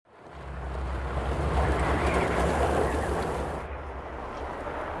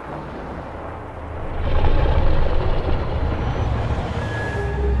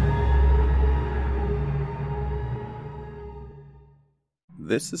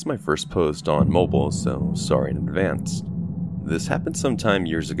This is my first post on mobile, so sorry in advance. This happened sometime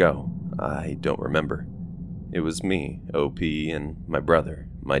years ago. I don't remember. It was me, OP, and my brother,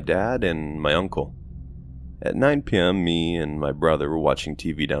 my dad, and my uncle. At 9 p.m., me and my brother were watching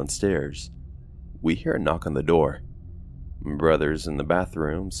TV downstairs. We hear a knock on the door. My brother's in the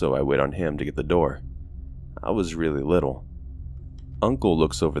bathroom, so I wait on him to get the door. I was really little. Uncle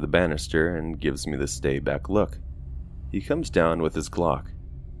looks over the banister and gives me the stay back look. He comes down with his Glock.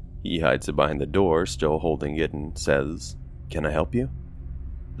 He hides it behind the door, still holding it, and says, "Can I help you?"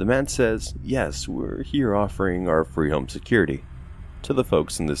 The man says, "Yes, we're here offering our free home security to the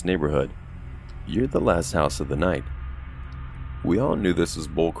folks in this neighborhood. You're the last house of the night." We all knew this was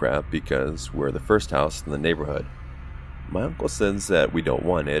bullcrap because we're the first house in the neighborhood. My uncle says that we don't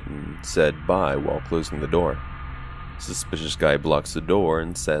want it and said bye while closing the door. Suspicious guy blocks the door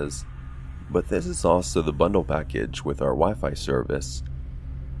and says, "But this is also the bundle package with our Wi-Fi service."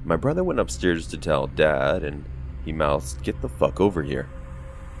 My brother went upstairs to tell Dad, and he mouths, "Get the fuck over here."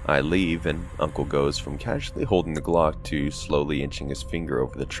 I leave, and Uncle goes from casually holding the Glock to slowly inching his finger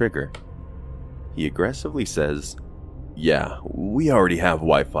over the trigger. He aggressively says, "Yeah, we already have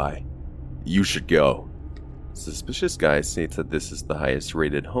Wi-Fi. You should go." Suspicious guy states that this is the highest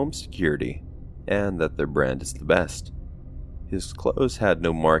rated home security, and that their brand is the best. His clothes had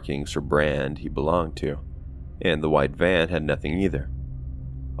no markings or brand he belonged to, and the white van had nothing either.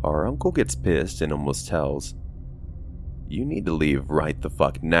 Our uncle gets pissed and almost tells, "You need to leave right the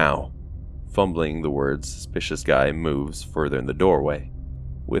fuck now." Fumbling the words, suspicious guy moves further in the doorway.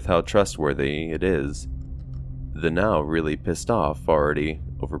 With how trustworthy it is, the now really pissed off, already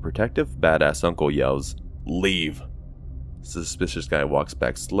overprotective badass uncle yells, "Leave." Suspicious guy walks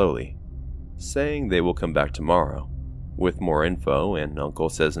back slowly, saying they will come back tomorrow with more info, and Uncle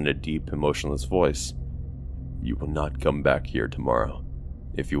says in a deep, emotionless voice, "You will not come back here tomorrow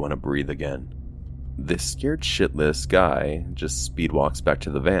if you want to breathe again." This scared shitless guy just speed walks back to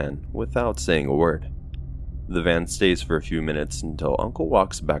the van without saying a word. The van stays for a few minutes until Uncle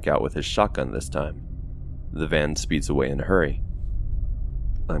walks back out with his shotgun this time. The van speeds away in a hurry.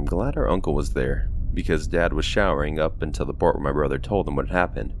 I'm glad our uncle was there, because Dad was showering up until the part where my brother told him what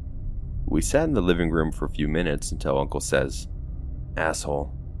happened. We sat in the living room for a few minutes until Uncle says,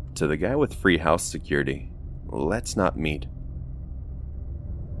 "Asshole, to the guy with free house security, let's not meet."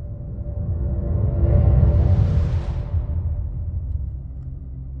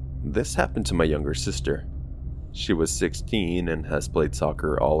 This happened to my younger sister. She was 16 and has played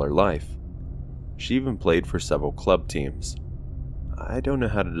soccer all her life. She even played for several club teams. I don't know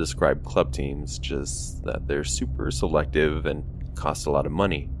how to describe club teams, just that they're super selective and cost a lot of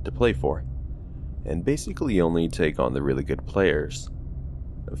money to play for, and basically only take on the really good players.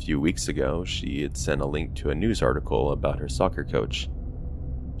 A few weeks ago, she had sent a link to a news article about her soccer coach.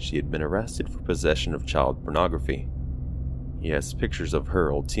 She had been arrested for possession of child pornography. He has pictures of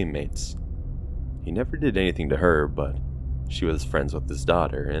her old teammates. He never did anything to her, but she was friends with his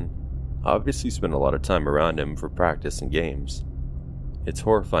daughter and obviously spent a lot of time around him for practice and games. It's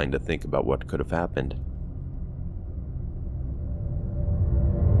horrifying to think about what could have happened.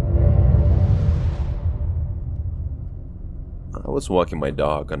 I was walking my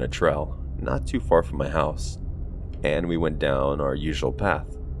dog on a trail not too far from my house, and we went down our usual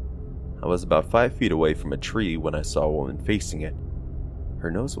path. I was about 5 feet away from a tree when I saw a woman facing it. Her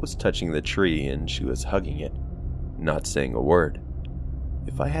nose was touching the tree and she was hugging it, not saying a word.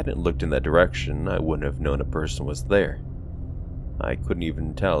 If I hadn't looked in that direction, I wouldn't have known a person was there. I couldn't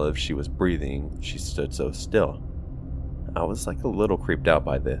even tell if she was breathing, she stood so still. I was like a little creeped out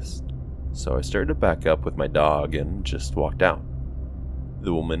by this, so I started to back up with my dog and just walked out.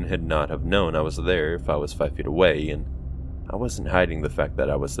 The woman had not have known I was there if I was 5 feet away, and I wasn't hiding the fact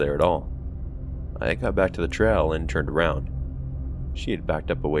that I was there at all. I got back to the trail and turned around. She had backed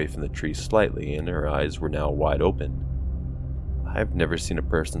up away from the tree slightly, and her eyes were now wide open. I've never seen a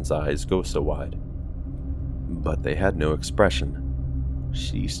person's eyes go so wide. But they had no expression.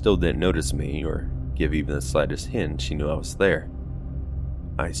 She still didn't notice me or give even the slightest hint she knew I was there.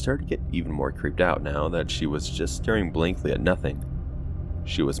 I started to get even more creeped out now that she was just staring blankly at nothing.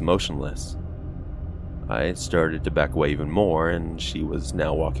 She was motionless. I started to back away even more, and she was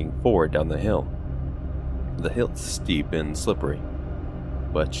now walking forward down the hill. The hill's steep and slippery,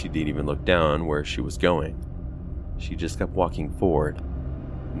 but she didn't even look down where she was going. She just kept walking forward.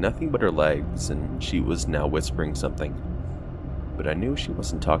 Nothing but her legs, and she was now whispering something. But I knew she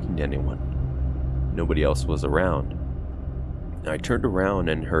wasn't talking to anyone. Nobody else was around. I turned around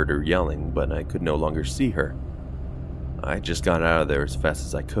and heard her yelling, but I could no longer see her. I just got out of there as fast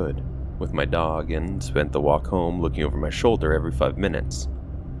as I could, with my dog, and spent the walk home looking over my shoulder every 5 minutes.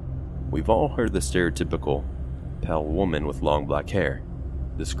 We've all heard the stereotypical pale woman with long black hair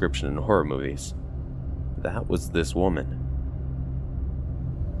description in horror movies. That was this woman.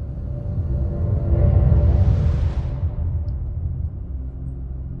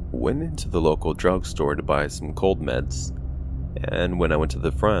 Went into the local drugstore to buy some cold meds, and when I went to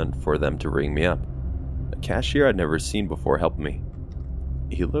the front for them to ring me up, a cashier I'd never seen before helped me.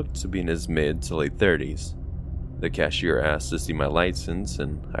 He looked to be in his mid to late 30s. The cashier asked to see my license,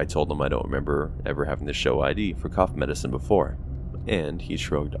 and I told him I don't remember ever having to show ID for cough medicine before, and he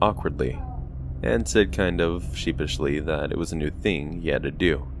shrugged awkwardly and said kind of sheepishly that it was a new thing he had to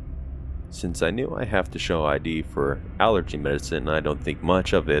do. Since I knew I have to show ID for allergy medicine, I don't think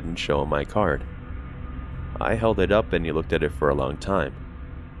much of it and show him my card. I held it up and he looked at it for a long time.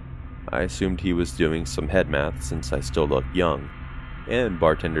 I assumed he was doing some head math since I still looked young, and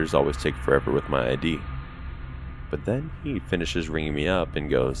bartenders always take forever with my ID. But then he finishes ringing me up and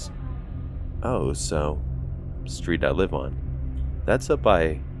goes, "Oh, so, street I live on, that's up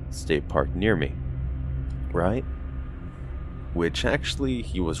by State Park near me, right?" Which actually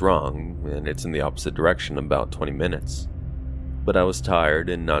he was wrong, and it's in the opposite direction about 20 minutes. But I was tired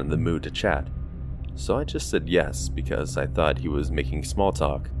and not in the mood to chat, so I just said yes because I thought he was making small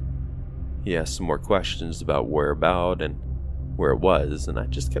talk. He asked some more questions about where about and where it was, and I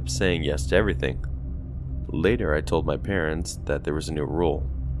just kept saying yes to everything. Later I told my parents that there was a new rule,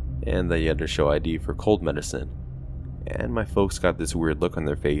 and that you had to show ID for cold medicine, and my folks got this weird look on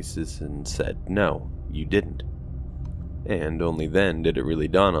their faces and said, "No, you didn't." And only then did it really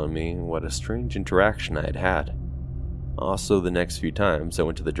dawn on me what a strange interaction I had had. Also, the next few times I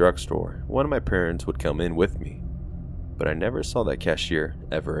went to the drugstore, one of my parents would come in with me, but I never saw that cashier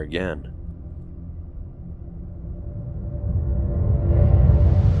ever again.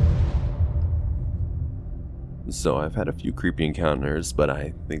 So I've had a few creepy encounters, but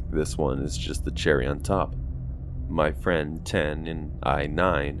I think this one is just the cherry on top. My friend 10 and I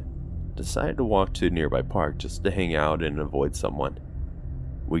 9 decided to walk to a nearby park just to hang out and avoid someone.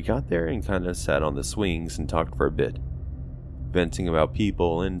 We got there and kind of sat on the swings and talked for a bit, venting about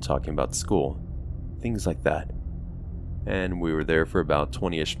people and talking about school, things like that. And we were there for about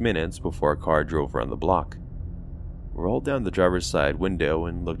 20-ish minutes before a car drove around the block, rolled down the driver's side window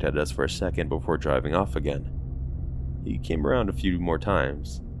and looked at us for a second before driving off again. He came around a few more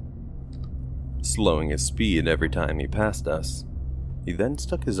times, slowing his speed every time he passed us. He then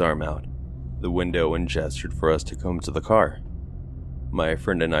stuck his arm out the window and gestured for us to come to the car. My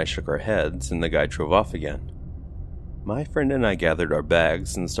friend and I shook our heads and the guy drove off again. My friend and I gathered our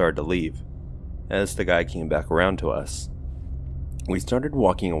bags and started to leave as the guy came back around to us. We started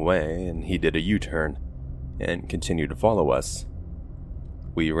walking away and he did a U-turn and continued to follow us.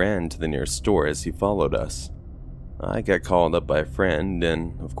 We ran to the nearest store as he followed us. I got called up by a friend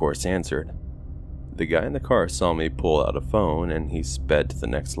and, of course, answered. The guy in the car saw me pull out a phone and he sped to the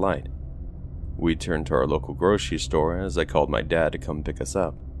next light. We turned to our local grocery store as I called my dad to come pick us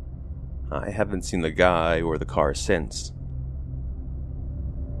up. I haven't seen the guy or the car since.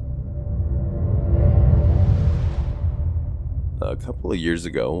 A couple of years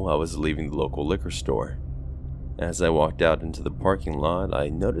ago, I was leaving the local liquor store. As I walked out into the parking lot, I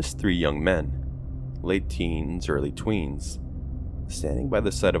noticed 3 young men, late teens, early tweens, standing by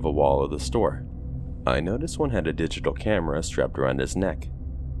the side of a wall of the store. I noticed one had a digital camera strapped around his neck.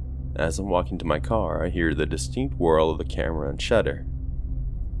 As I'm walking to my car, I hear the distinct whirl of the camera and shudder.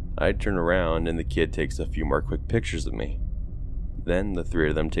 I turn around and the kid takes a few more quick pictures of me. Then the 3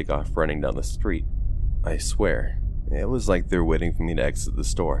 of them take off running down the street. I swear, it was like they're waiting for me to exit the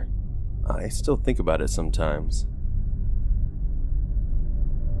store. I still think about it sometimes.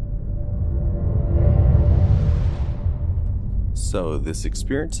 So this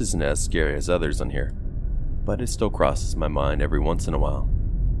experience isn't as scary as others on here, but it still crosses my mind every once in a while.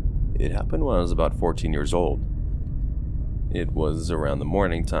 It happened when I was about 14 years old. It was around the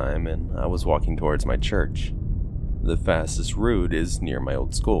morning time and I was walking towards my church. The fastest route is near my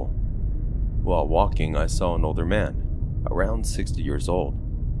old school. While walking, I saw an older man, around 60 years old,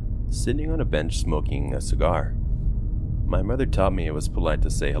 sitting on a bench smoking a cigar. My mother taught me it was polite to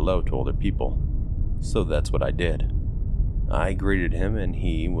say hello to older people, so that's what I did. I greeted him and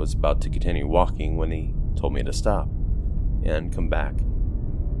he was about to continue walking when he told me to stop and come back.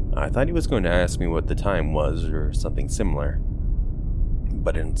 I thought he was going to ask me what the time was or something similar,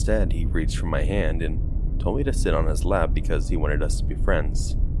 but instead he reached for my hand and told me to sit on his lap because he wanted us to be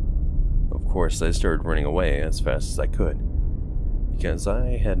friends. Of course, I started running away as fast as I could, because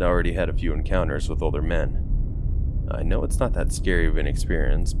I had already had a few encounters with older men. I know it's not that scary of an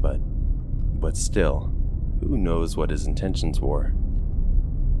experience, but still, who knows what his intentions were?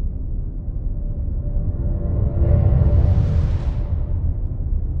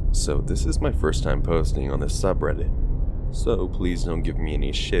 So this is my first time posting on this subreddit, so please don't give me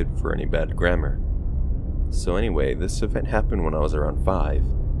any shit for any bad grammar. So anyway, this event happened when I was around 5.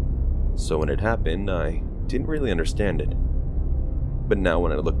 So when it happened, I didn't really understand it. But now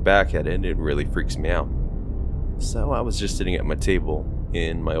when I look back at it, it really freaks me out. So I was just sitting at my table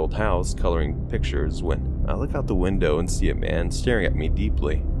in my old house coloring pictures when I look out the window and see a man staring at me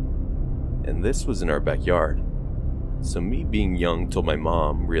deeply. And this was in our backyard. So me being young told my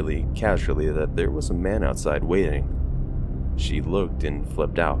mom really casually that there was a man outside waiting. She looked and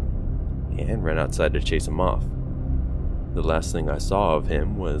flipped out and ran outside to chase him off. The last thing I saw of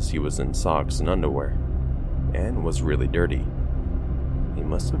him was he was in socks and underwear and was really dirty. He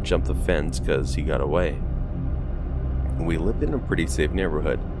must have jumped the fence because he got away. We lived in a pretty safe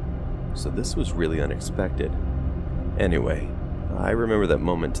neighborhood, so this was really unexpected. Anyway, I remember that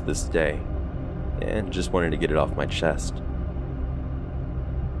moment to this day, and just wanted to get it off my chest.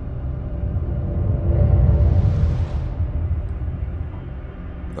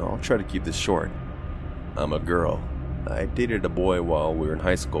 I'll try to keep this short. I'm a girl. I dated a boy while we were in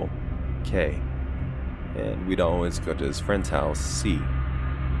high school, K, and we'd always go to his friend's house, C,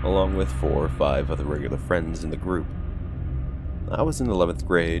 along with 4 or 5 other regular friends in the group. I was in the 11th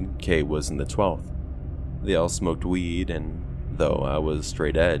grade, K was in the 12th. They all smoked weed, and though I was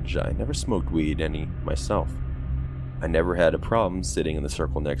straight edge, I never smoked weed any myself. I never had a problem sitting in the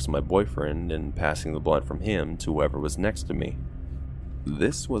circle next to my boyfriend and passing the blunt from him to whoever was next to me.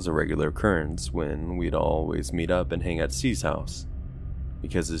 This was a regular occurrence when we'd always meet up and hang at C's house,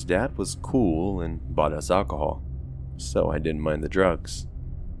 because his dad was cool and bought us alcohol, so I didn't mind the drugs.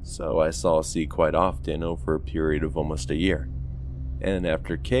 So I saw C quite often over a period of almost a year. And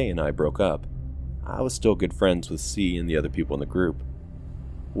after K and I broke up, I was still good friends with C and the other people in the group.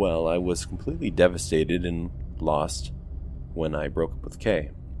 Well, I was completely devastated and lost when I broke up with K,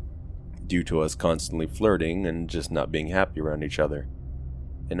 due to us constantly flirting and just not being happy around each other,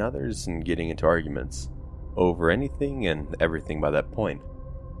 and others and getting into arguments over anything and everything by that point.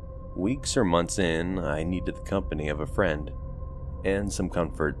 Weeks or months in, I needed the company of a friend and some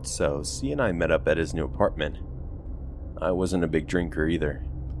comfort, so C and I met up at his new apartment. I wasn't a big drinker either,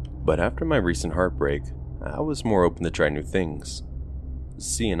 but after my recent heartbreak, I was more open to try new things.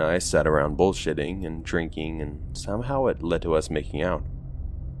 C and I sat around bullshitting and drinking, and somehow it led to us making out.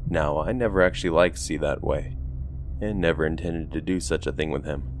 Now, I never actually liked C that way, and never intended to do such a thing with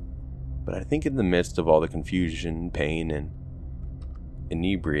him, but I think in the midst of all the confusion, pain, and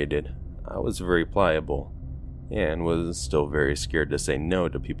inebriated, I was very pliable, and was still very scared to say no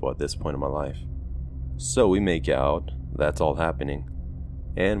to people at this point in my life. So we make out, that's all happening,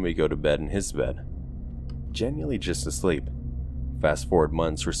 and we go to bed in his bed, genuinely just asleep. Fast forward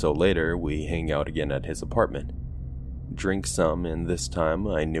months or so later, we hang out again at his apartment, drink some, and this time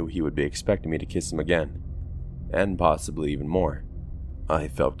I knew he would be expecting me to kiss him again, and possibly even more. I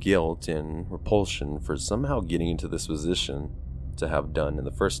felt guilt and repulsion for somehow getting into this position to have done in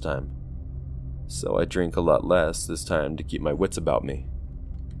the first time, so I drink a lot less this time to keep my wits about me.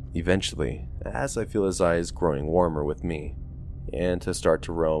 Eventually, as I feel his eyes growing warmer with me, and to start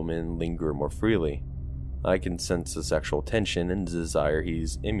to roam and linger more freely, I can sense the sexual tension and desire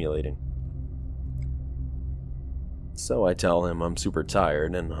he's emulating. So I tell him I'm super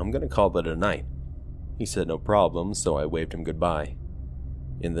tired and I'm gonna call it a night. He said no problem, so I waved him goodbye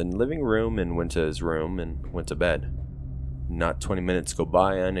in the living room and went to his room and went to bed. Not 20 minutes go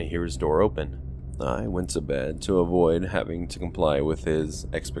by and I hear his door open. I went to bed to avoid having to comply with his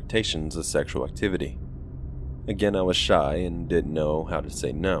expectations of sexual activity. Again, I was shy and didn't know how to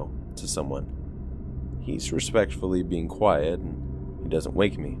say no to someone. He's respectfully being quiet and he doesn't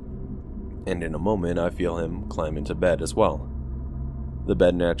wake me. And in a moment, I feel him climb into bed as well. The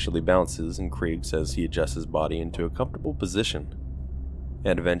bed naturally bounces and creaks as he adjusts his body into a comfortable position.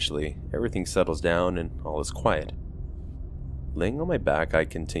 And eventually, everything settles down and all is quiet. Laying on my back, I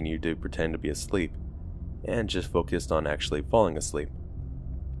continue to pretend to be asleep, and just focused on actually falling asleep.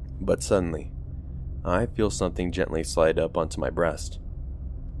 But suddenly, I feel something gently slide up onto my breast.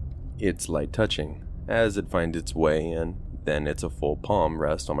 It's light touching, as it finds its way, and then it's a full palm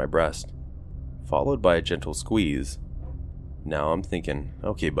rest on my breast, followed by a gentle squeeze. Now I'm thinking,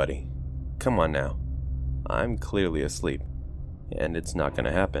 okay buddy, come on now. I'm clearly asleep, and it's not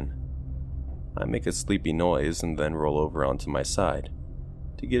gonna happen. I make a sleepy noise and then roll over onto my side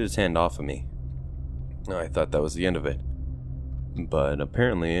to get his hand off of me. I thought that was the end of it, but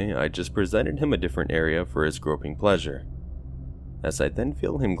apparently I just presented him a different area for his groping pleasure, as I then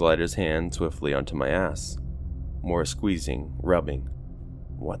feel him glide his hand swiftly onto my ass. More squeezing, rubbing.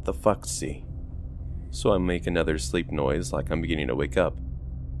 What the fuck, C? So I make another sleep noise like I'm beginning to wake up,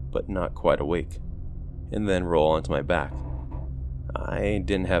 but not quite awake, and then roll onto my back. I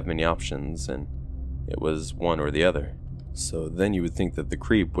didn't have many options, and it was one or the other. So then you would think that the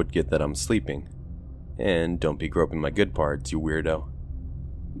creep would get that I'm sleeping. And don't be groping my good parts, you weirdo.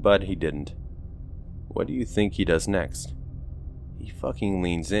 But he didn't. What do you think he does next? He fucking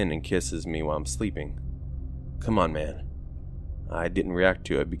leans in and kisses me while I'm sleeping. Come on, man. I didn't react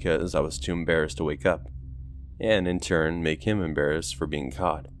to it because I was too embarrassed to wake up, and in turn make him embarrassed for being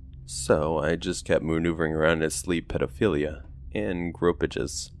caught. So I just kept maneuvering around his sleep pedophilia and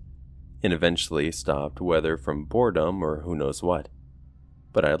gropages, and eventually stopped, whether from boredom or who knows what.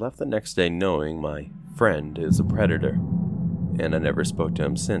 But I left the next day knowing my friend is a predator, and I never spoke to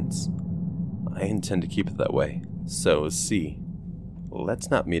him since. I intend to keep it that way, so C, let's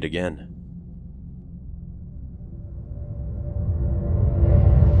not meet again.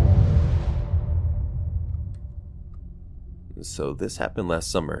 So this happened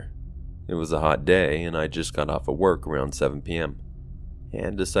last summer. It was a hot day, and I just got off of work around 7 p.m.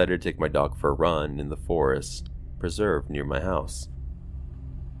 and decided to take my dog for a run in the forest preserve near my house.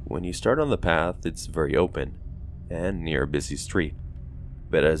 When you start on the path, it's very open and near a busy street,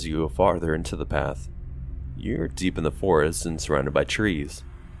 but as you go farther into the path, you're deep in the forest and surrounded by trees.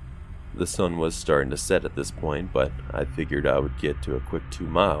 The sun was starting to set at this point, but I figured I would get to a quick 2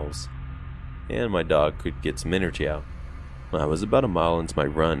 miles, and my dog could get some energy out. I was about a mile into my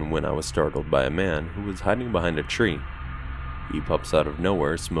run when I was startled by a man who was hiding behind a tree. He pops out of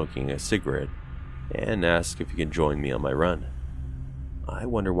nowhere smoking a cigarette and asks if he can join me on my run. I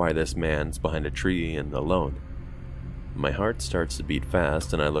wonder why this man's behind a tree and alone. My heart starts to beat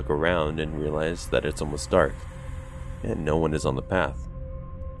fast, and I look around and realize that it's almost dark, and no one is on the path,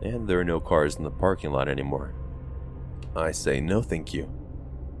 and there are no cars in the parking lot anymore. I say no thank you,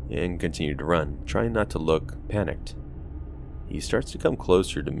 and continue to run, trying not to look panicked. He starts to come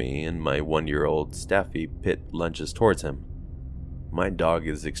closer to me, and my 1-year-old Staffy Pit lunges towards him. My dog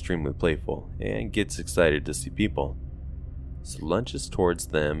is extremely playful and gets excited to see people, so lunges towards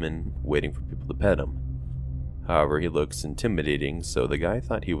them and waiting for people to pet him. However, he looks intimidating, so the guy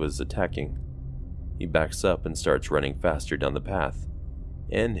thought he was attacking. He backs up and starts running faster down the path,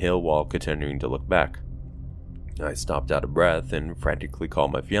 and hill while continuing to look back. I stopped out of breath and frantically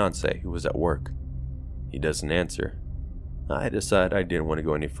called my fiance, who was at work. He doesn't answer. I decide I didn't want to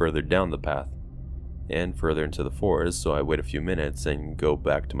go any further down the path and further into the forest, so I wait a few minutes and go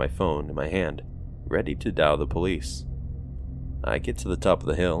back to my phone in my hand, ready to dial the police. I get to the top of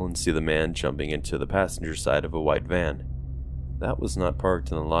the hill and see the man jumping into the passenger side of a white van. That was not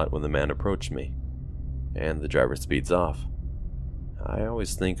parked in the lot when the man approached me, and the driver speeds off. I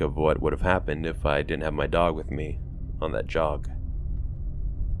always think of what would have happened if I didn't have my dog with me on that jog.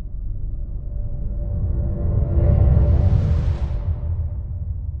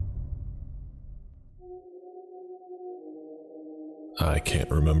 I can't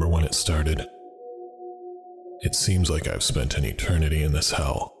remember when it started. It seems like I've spent an eternity in this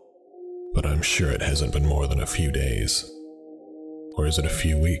hell, but I'm sure it hasn't been more than a few days. Or is it a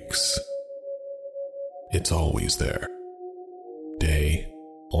few weeks? It's always there. Day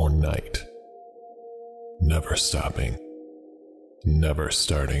or night. Never stopping. Never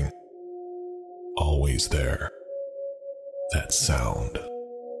starting. Always there. That sound.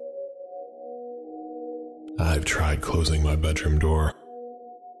 I've tried closing my bedroom door.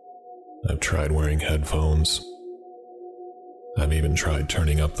 I've tried wearing headphones. I've even tried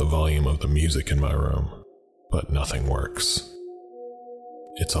turning up the volume of the music in my room, but nothing works.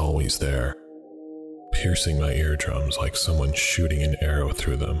 It's always there, piercing my eardrums like someone shooting an arrow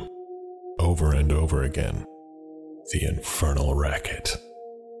through them, over and over again. The infernal racket.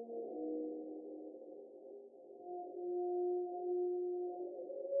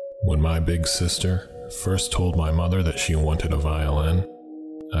 When my big sister first told my mother that she wanted a violin,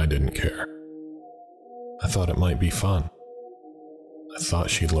 I didn't care. I thought it might be fun. I thought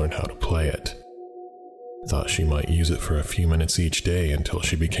she'd learn how to play it. Thought she might use it for a few minutes each day until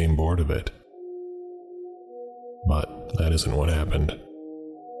she became bored of it. But that isn't what happened.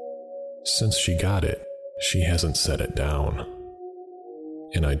 Since she got it, she hasn't set it down.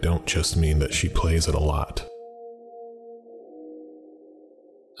 And I don't just mean that she plays it a lot.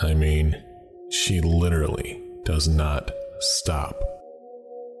 I mean, she literally does not stop.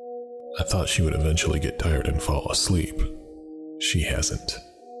 I thought she would eventually get tired and fall asleep. She hasn't.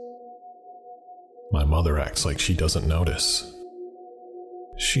 My mother acts like she doesn't notice.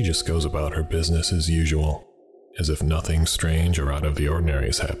 She just goes about her business as usual, as if nothing strange or out of the ordinary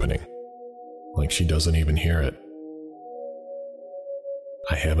is happening, like she doesn't even hear it.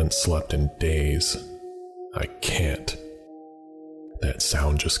 I haven't slept in days. I can't. That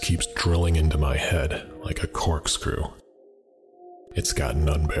sound just keeps drilling into my head like a corkscrew. It's gotten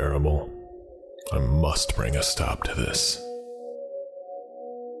unbearable. I must bring a stop to this.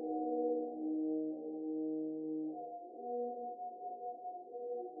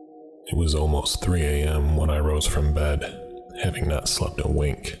 It was almost 3 a.m. when I rose from bed, having not slept a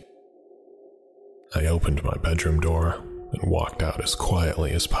wink. I opened my bedroom door and walked out as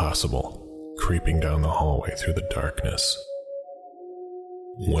quietly as possible, creeping down the hallway through the darkness.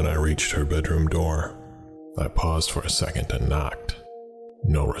 When I reached her bedroom door, I paused for a second and knocked.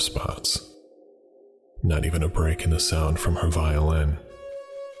 No response. Not even a break in the sound from her violin.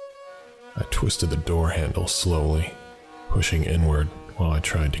 I twisted the door handle slowly, pushing inward while I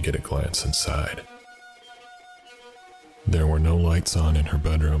tried to get a glance inside. There were no lights on in her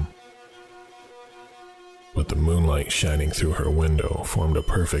bedroom, but the moonlight shining through her window formed a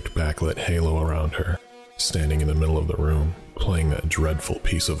perfect backlit halo around her, standing in the middle of the room, playing that dreadful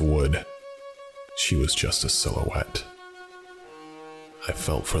piece of wood. She was just a silhouette. I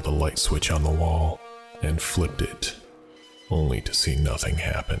felt for the light switch on the wall and flipped it, only to see nothing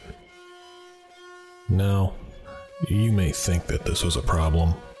happen. Now, you may think that this was a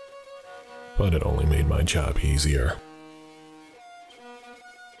problem, but it only made my job easier.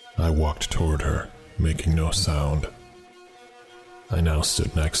 I walked toward her, making no sound. I now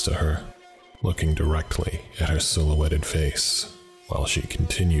stood next to her, looking directly at her silhouetted face, while she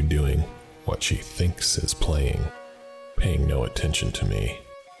continued doing what she thinks is playing, paying no attention to me.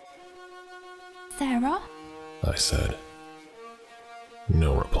 Sarah? I said.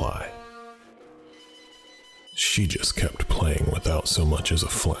 No reply. She just kept playing without so much as a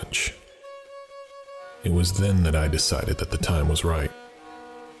flinch. It was then that I decided that the time was right.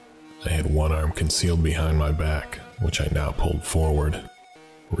 I had one arm concealed behind my back, which I now pulled forward,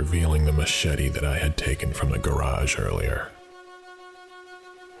 revealing the machete that I had taken from the garage earlier.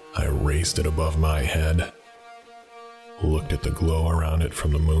 I raised it above my head, looked at the glow around it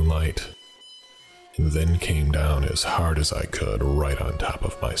from the moonlight, and then came down as hard as I could right on top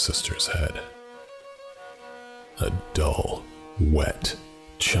of my sister's head. A dull, wet,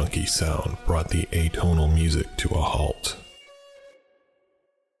 chunky sound brought the atonal music to a halt.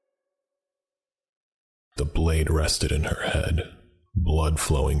 The blade rested in her head, blood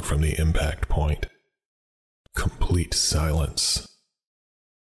flowing from the impact point. Complete silence.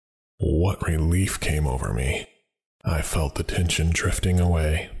 What relief came over me. I felt the tension drifting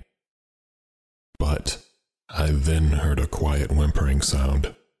away. But I then heard a quiet whimpering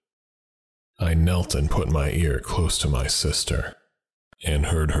sound. I knelt and put my ear close to my sister, and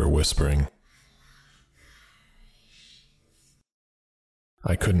heard her whispering.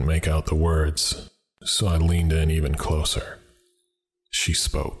 I couldn't make out the words, so I leaned in even closer. She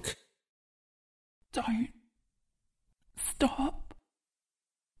spoke. Don't stop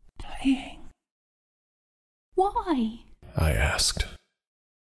playing. Why? I asked.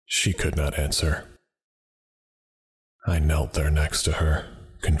 She could not answer. I knelt there next to her,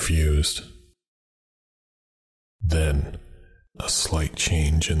 confused. Then, a slight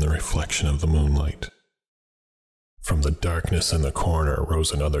change in the reflection of the moonlight. From the darkness in the corner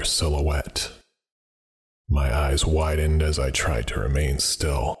rose another silhouette. My eyes widened as I tried to remain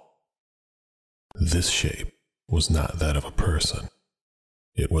still. This shape was not that of a person.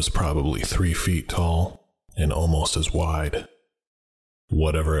 It was probably 3 feet tall and almost as wide.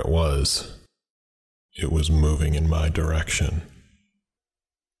 Whatever it was moving in my direction.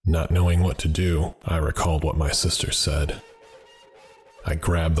 Not knowing what to do, I recalled what my sister said. I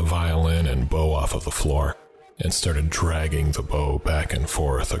grabbed the violin and bow off of the floor and started dragging the bow back and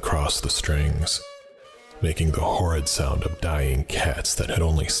forth across the strings, making the horrid sound of dying cats that had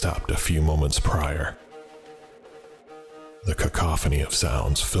only stopped a few moments prior. The cacophony of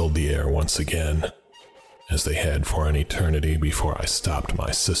sounds filled the air once again, as they had for an eternity before I stopped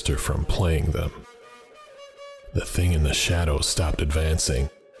my sister from playing them. The thing in the shadows stopped advancing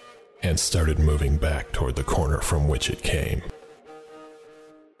and started moving back toward the corner from which it came.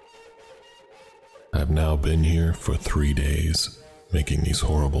 I've now been here for 3 days, making these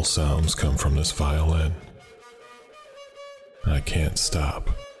horrible sounds come from this violin. I can't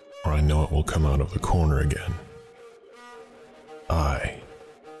stop, or I know it will come out of the corner again. I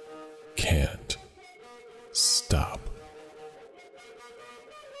can't stop.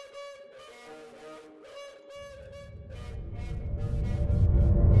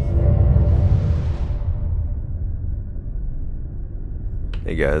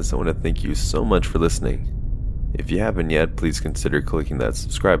 Hey guys, I want to thank you so much for listening. If you haven't yet, please consider clicking that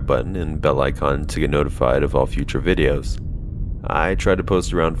subscribe button and bell icon to get notified of all future videos. I try to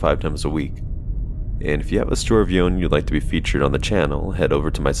post around 5 times a week. And if you have a story of your own you'd like to be featured on the channel, head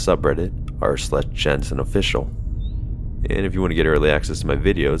over to my subreddit, r/JensenOfficial. And if you want to get early access to my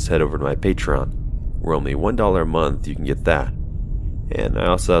videos, head over to my Patreon, where only $1 a month you can get that. And I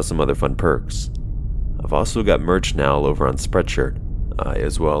also have some other fun perks. I've also got merch now over on Spreadshirt. I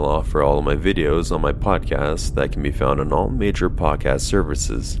as well offer all of my videos on my podcast that can be found on all major podcast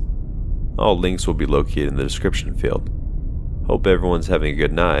services. All links will be located in the description field. Hope everyone's having a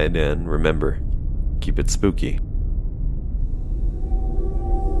good night, and remember, keep it spooky.